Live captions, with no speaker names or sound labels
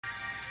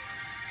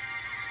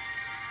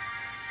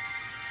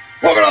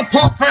Welcome to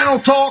Pump Panel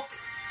Talk.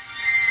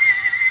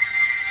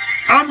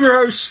 I'm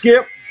your host,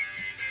 Skip.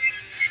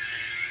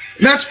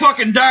 And that's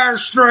fucking Dire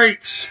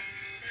Straits.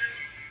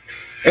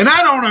 And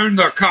I don't own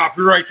the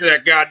copyright to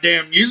that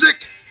goddamn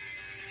music.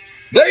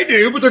 They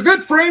do, but they're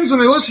good friends and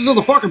they listen to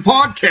the fucking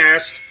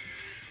podcast.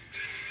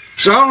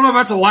 So I don't know if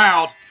that's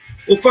allowed.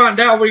 We'll find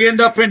out. We end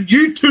up in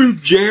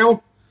YouTube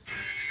jail.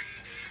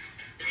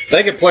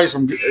 They can play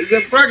some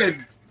fucking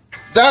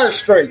Dire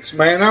Straits,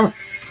 man. I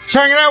was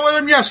hanging out with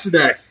them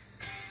yesterday.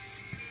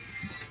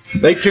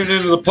 They tuned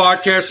into the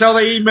podcast. Hell,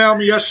 they emailed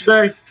me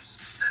yesterday.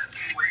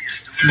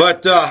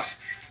 But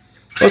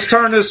let's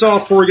turn this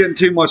off before we get in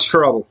too much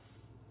trouble.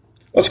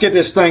 Let's get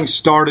this thing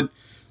started.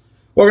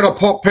 We're going to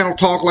Pump Panel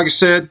Talk, like I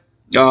said.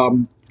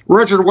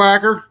 Richard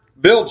Wacker,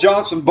 Bill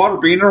Johnson,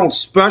 Butterbean are on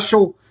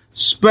special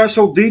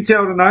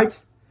detail tonight.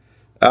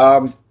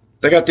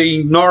 They got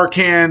the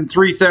Narcan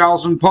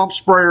 3000 pump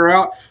sprayer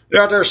out.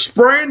 They're out there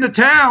spraying the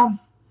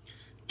town.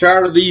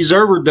 Tired of these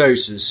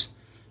overdoses.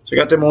 So I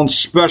got them on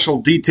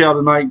special detail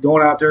tonight,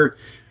 going out there.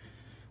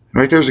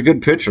 Right there's a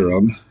good picture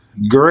of them.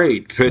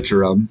 Great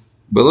picture of them.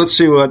 But let's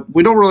see what...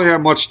 We don't really have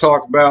much to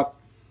talk about.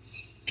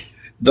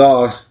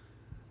 The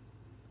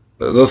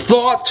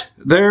thought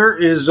there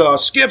is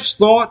Skip's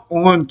thought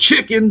on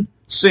chicken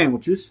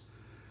sandwiches.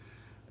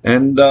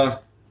 And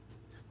but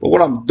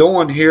what I'm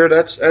doing here,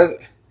 that's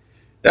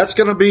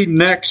going to be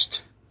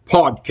next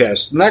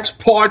podcast. Next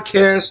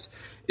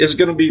podcast is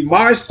going to be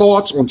my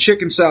thoughts on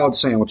chicken salad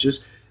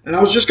sandwiches. And I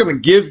was just going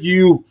to give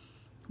you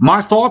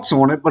my thoughts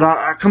on it, but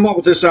I come up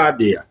with this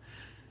idea.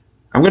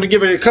 I'm going to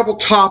give you a couple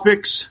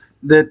topics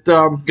that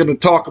I'm going to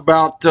talk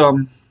about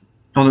on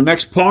the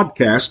next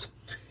podcast.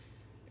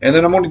 And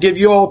then I'm going to give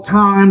you all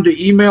time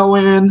to email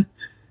in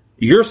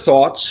your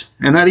thoughts.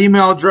 And that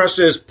email address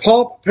is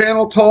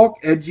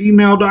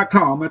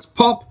pumppaneltalk@gmail.com. That's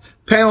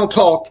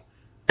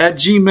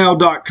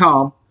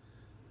pumppaneltalk@gmail.com.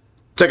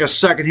 Take a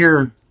second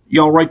here.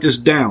 Y'all write this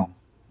down.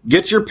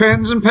 Get your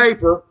pens and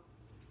paper.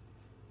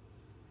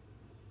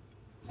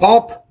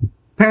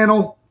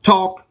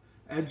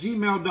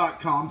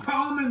 pumppaneltalk@gmail.com.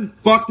 Common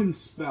fucking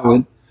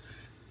spelling.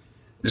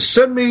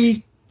 Send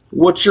me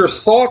what your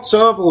thoughts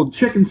of on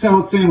chicken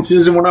salad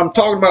sandwiches. And when I'm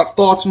talking about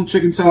thoughts on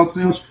chicken salad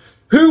sandwich,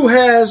 who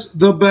has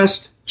the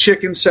best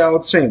chicken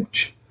salad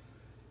sandwich?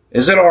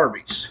 Is it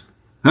Arby's?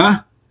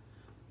 Huh?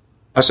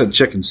 I said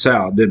chicken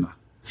salad, didn't I?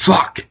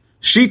 Fuck.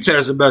 Sheetz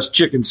has the best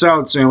chicken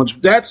salad sandwich.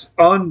 That's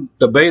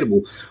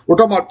undebatable. We're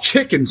talking about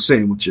chicken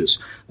sandwiches.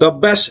 The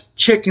best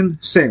chicken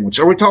sandwich.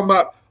 Are we talking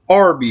about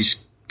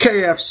Arby's,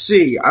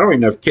 KFC? I don't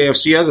even know if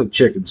KFC has a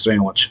chicken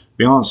sandwich, to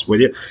be honest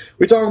with you.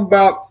 We're talking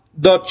about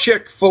the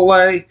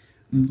Chick-fil-A,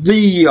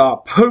 the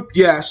Pope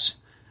Yes.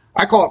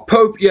 I call it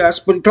Pope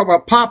Yes, but we're talking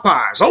about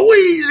Popeyes,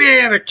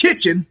 Louisiana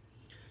Kitchen.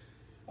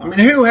 I mean,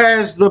 who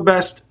has the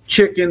best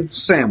chicken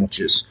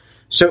sandwiches?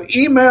 So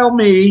email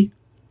me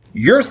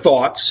your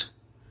thoughts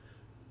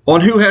on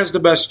who has the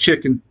best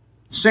chicken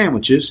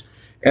sandwiches.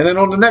 And then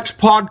on the next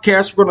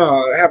podcast, we're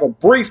going to have a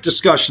brief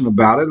discussion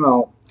about it. And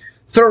I'll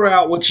throw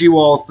out what you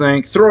all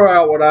think, throw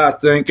out what I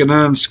think, and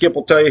then Skip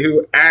will tell you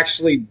who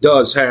actually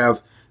does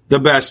have the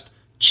best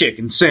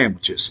chicken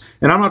sandwiches.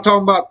 And I'm not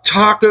talking about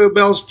Taco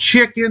Bell's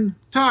chicken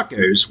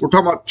tacos. We're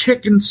talking about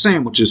chicken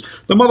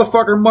sandwiches. The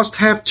motherfucker must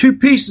have 2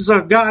 pieces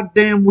of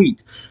goddamn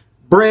wheat.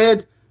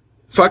 Bread,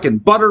 fucking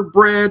butter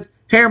bread,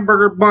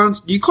 hamburger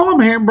buns. Do you call them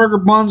hamburger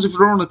buns if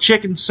they're on a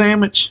chicken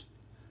sandwich?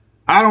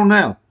 I don't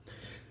know.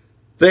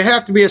 They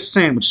have to be a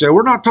sandwich. So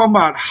we're not talking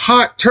about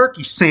hot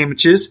turkey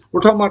sandwiches.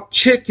 We're talking about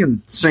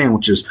chicken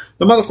sandwiches.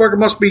 The motherfucker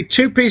must be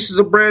 2 pieces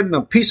of bread and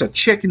a piece of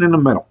chicken in the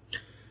middle.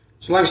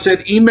 So like I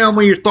said, email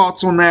me your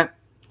thoughts on that.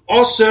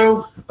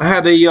 Also, I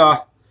had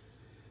a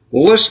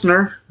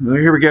listener.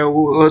 Here we go.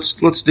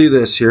 Let's do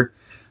this here.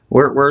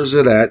 Where's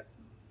it at?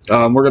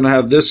 We're going to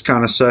have this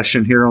kind of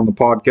session here on the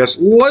podcast.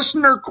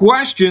 Listener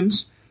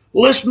questions.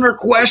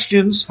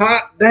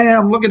 Hot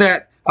damn, look at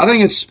that. I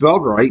think it's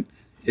spelled right.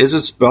 Is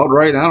it spelled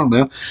right? I don't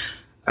know.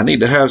 I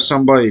need to have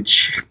somebody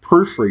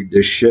proofread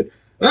this shit.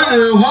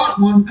 Uh-oh, hot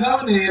one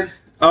coming in.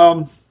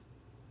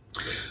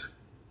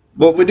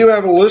 But we do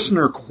have a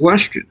listener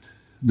question.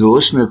 The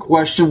listener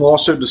question we'll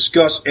also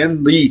discuss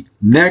in the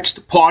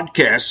next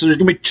podcast. So there's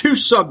going to be 2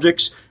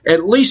 subjects,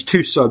 at least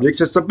 2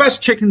 subjects. It's the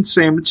best chicken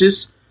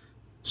sandwiches.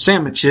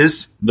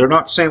 Sandwiches. They're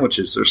not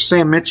sandwiches. They're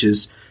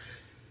sandwiches.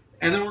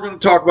 And then we're going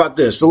to talk about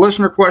this. The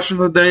listener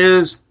question of the day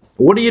is,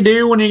 what do you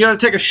do when you got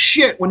to take a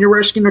shit when you're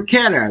rescuing a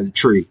cat out of the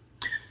tree?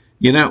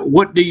 You know,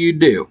 what do you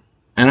do?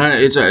 And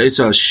it's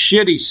a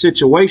shitty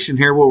situation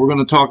here, what we're going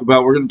to talk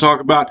about. We're going to talk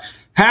about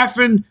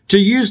having to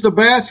use the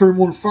bathroom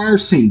on fire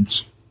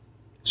scenes.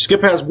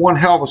 Skip has one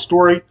hell of a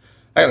story.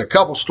 I got a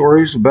couple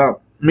stories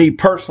about me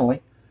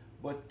personally.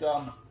 But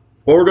what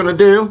we're going to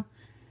do,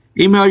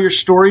 email your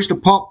stories to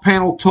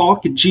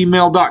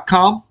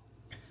pumppaneltalk@gmail.com.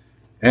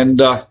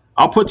 And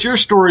I'll put your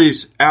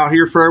stories out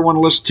here for everyone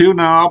to listen to.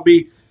 Now, I'll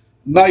be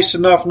nice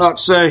enough not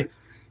to say,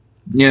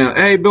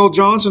 hey, Bill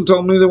Johnson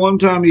told me that one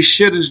time he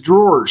shit his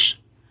drawers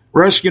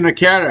rescuing a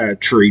cat out of a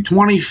tree,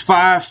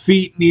 25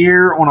 feet in the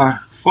air on a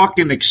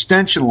fucking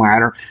extension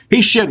ladder.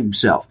 He shit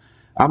himself.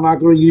 I'm not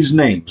going to use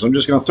names. I'm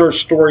just going to throw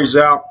stories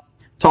out,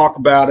 talk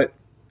about it.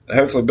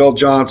 Hopefully Bill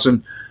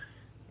Johnson,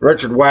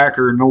 Richard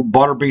Wacker, and old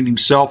Butterbean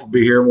himself will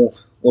be here.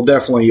 We'll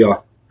definitely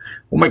we'll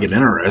make it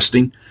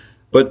interesting.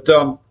 But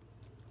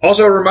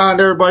also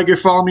remind everybody, go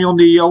follow me on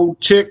the old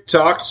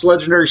TikTok. It's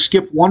Legendary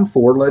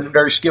Skip14,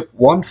 Legendary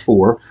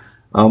Skip14.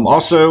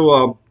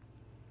 Also,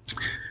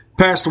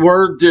 pass the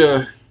word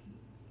to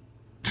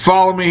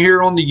follow me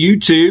here on the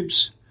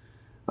YouTubes.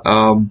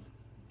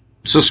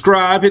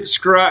 Subscribe, hit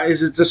subscribe.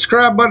 Is it the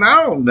subscribe button?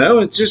 I don't know.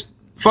 It's just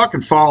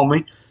fucking follow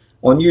me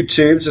on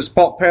YouTube. It's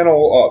Pump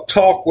Panel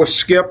Talk with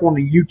Skip on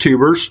the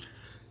YouTubers.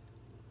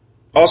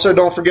 Also,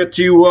 don't forget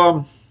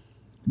to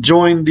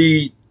join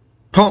the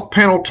Pump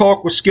Panel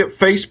Talk with Skip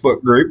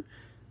Facebook group.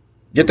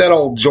 Get that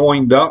all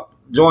joined up.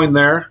 Join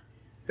there.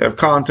 Have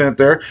content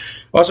there.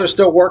 Also,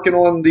 still working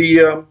on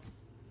the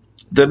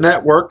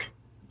network.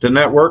 The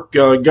network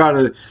had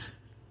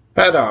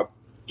a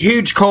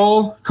huge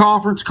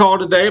conference call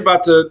today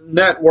about the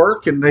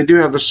network, and they do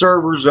have the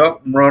servers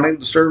up and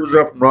running. So,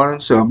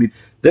 I mean,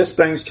 this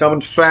thing's coming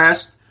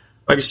fast.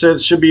 Like I said,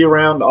 it should be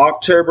around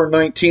October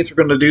 19th. We're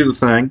going to do the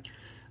thing.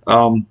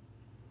 But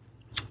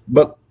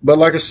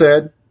like I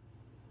said,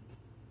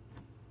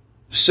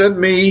 send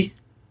me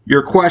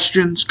your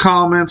questions,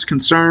 comments,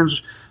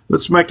 concerns.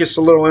 Let's make this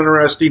a little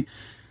interesting.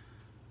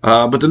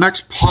 But the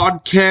next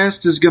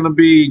podcast is going to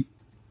be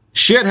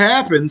shit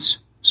happens,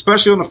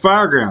 especially on the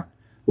fireground.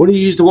 What do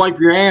you use to wipe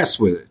your ass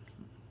with it?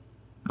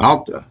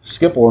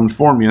 Skip will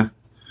inform you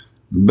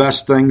the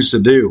best things to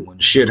do when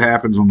shit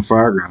happens on the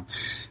fireground.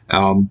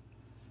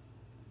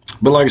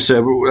 But like I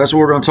said, that's what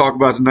we're going to talk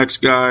about the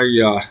next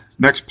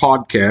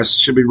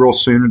podcast. Should be real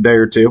soon, a day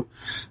or two.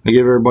 I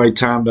give everybody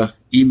time to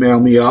email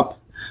me up.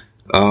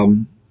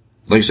 Like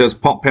I said, it's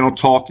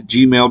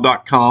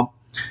pumppaneltalk@gmail.com.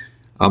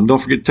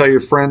 Don't forget to tell your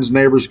friends,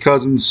 neighbors,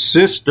 cousins,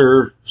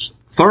 sister,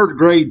 third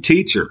grade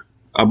teacher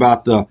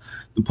about the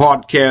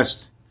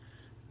podcast.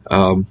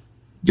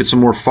 Get some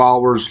more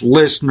followers,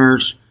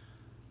 listeners,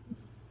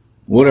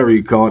 whatever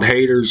you call it,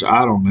 haters,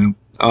 I don't know.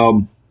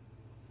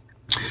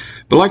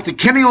 But like the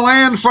Kenny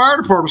Land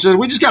Fire Department says,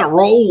 we just got to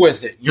roll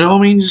with it. You know what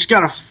I mean? You just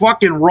got to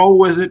fucking roll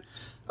with it.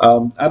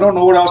 I don't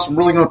know what else I'm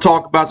really going to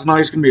talk about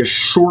tonight. It's going to be a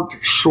short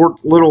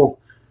little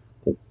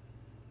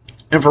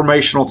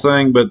informational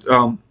thing. But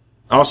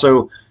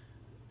also,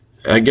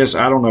 I guess,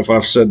 I don't know if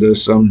I've said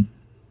this.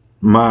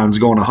 Mine's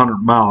going 100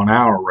 mile an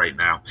hour right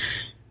now.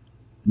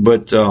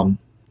 But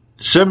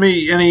send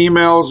me any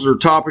emails or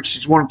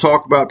topics you want to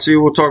talk about,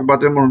 too. We'll talk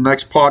about them on the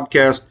next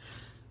podcast.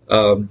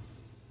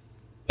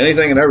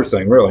 Anything and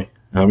everything, really.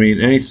 I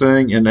mean,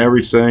 anything and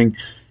everything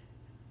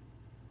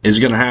is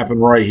going to happen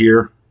right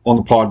here on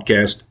the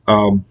podcast.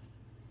 The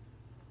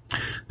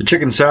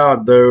chicken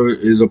salad, though,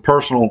 is a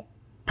personal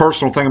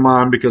thing of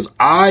mine because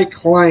I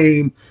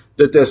claim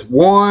that this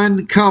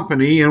one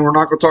company, and we're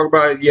not going to talk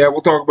about it yet,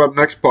 we'll talk about it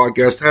next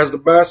podcast, has the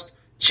best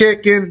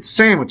chicken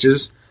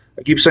sandwiches.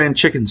 I keep saying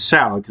chicken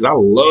salad because I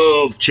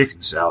love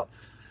chicken salad.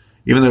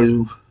 Even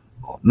though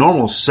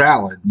normal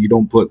salad, you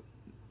don't put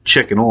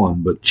chicken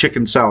on, but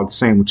chicken salad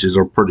sandwiches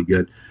are pretty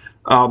good.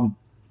 But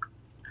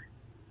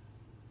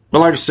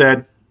like I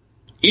said,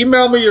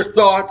 email me your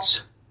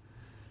thoughts,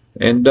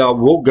 and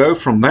we'll go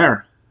from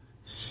there.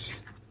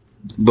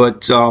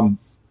 But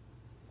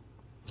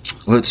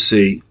let's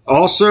see.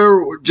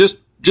 Also,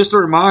 just a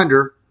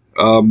reminder,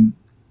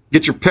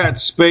 get your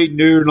pets spayed,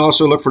 neutered, and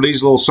also look for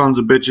these little sons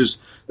of bitches.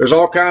 There's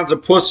all kinds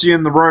of pussy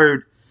in the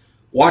road.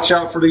 Watch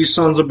out for these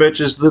sons of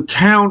bitches. The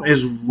town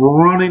is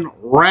running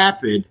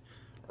rampant.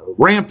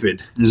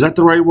 Is that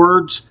the right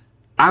words?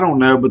 I don't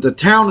know, but the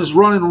town is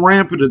running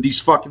rampant of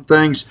these fucking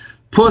things.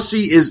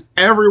 Pussy is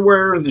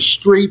everywhere in the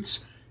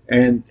streets,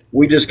 and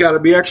we just got to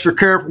be extra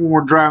careful when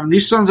we're driving.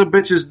 These sons of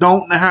bitches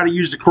don't know how to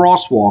use the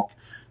crosswalk.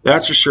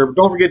 That's for sure. But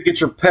don't forget to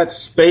get your pets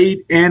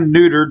spayed and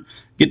neutered.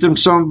 Get them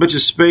sons of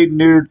bitches spayed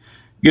and neutered.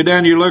 Go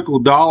down to your local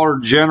Dollar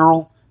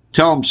General.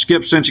 Tell them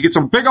Skip sent you. Get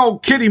some big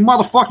old kitty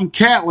motherfucking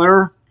cat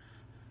litter.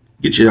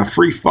 Get you a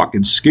free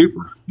fucking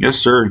scooper. Yes,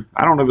 sir.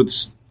 I don't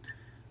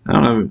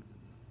know.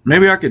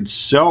 Maybe I could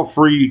sell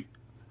free.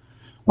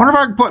 Wonder if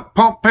I could put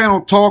Pump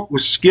Panel Talk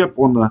with Skip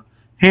on the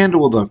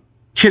handle of the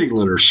kitty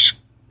litter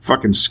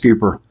fucking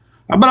scooper.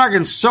 I bet I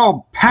can sell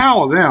a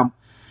pile of them.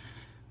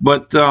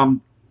 But,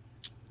 like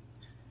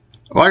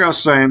I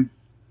was saying,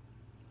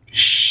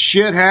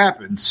 shit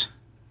happens.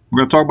 We're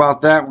going to talk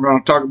about that. We're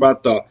going to talk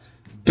about the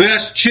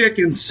best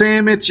chicken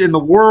sandwich in the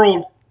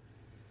world.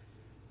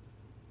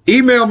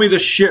 Email me the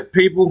shit,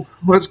 people.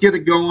 Let's get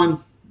it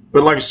going.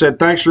 But like I said,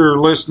 thanks for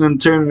listening,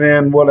 tuning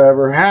in,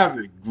 whatever. Have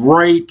a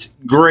great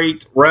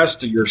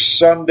rest of your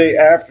Sunday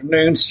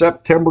afternoon,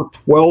 September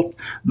 12th.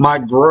 My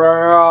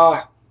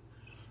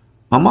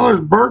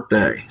mother's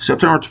birthday,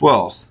 September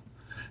 12th.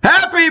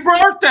 Happy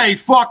birthday,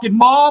 fucking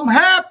mom.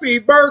 Happy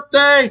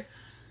birthday.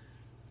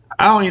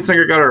 I don't even think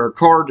I got her a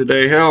card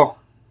today. Hell,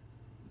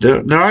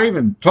 did I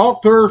even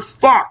talk to her?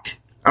 Fuck.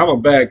 I'm a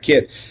bad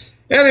kid.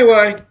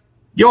 Anyway,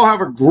 y'all have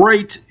a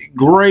great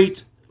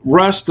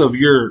rest of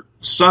your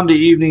Sunday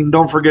evening.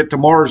 Don't forget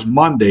tomorrow's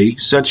Monday.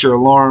 Set your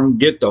alarm.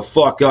 Get the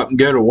fuck up and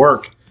go to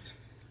work.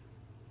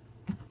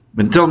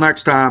 Until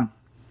next time,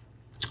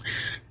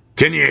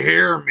 can you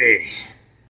hear me?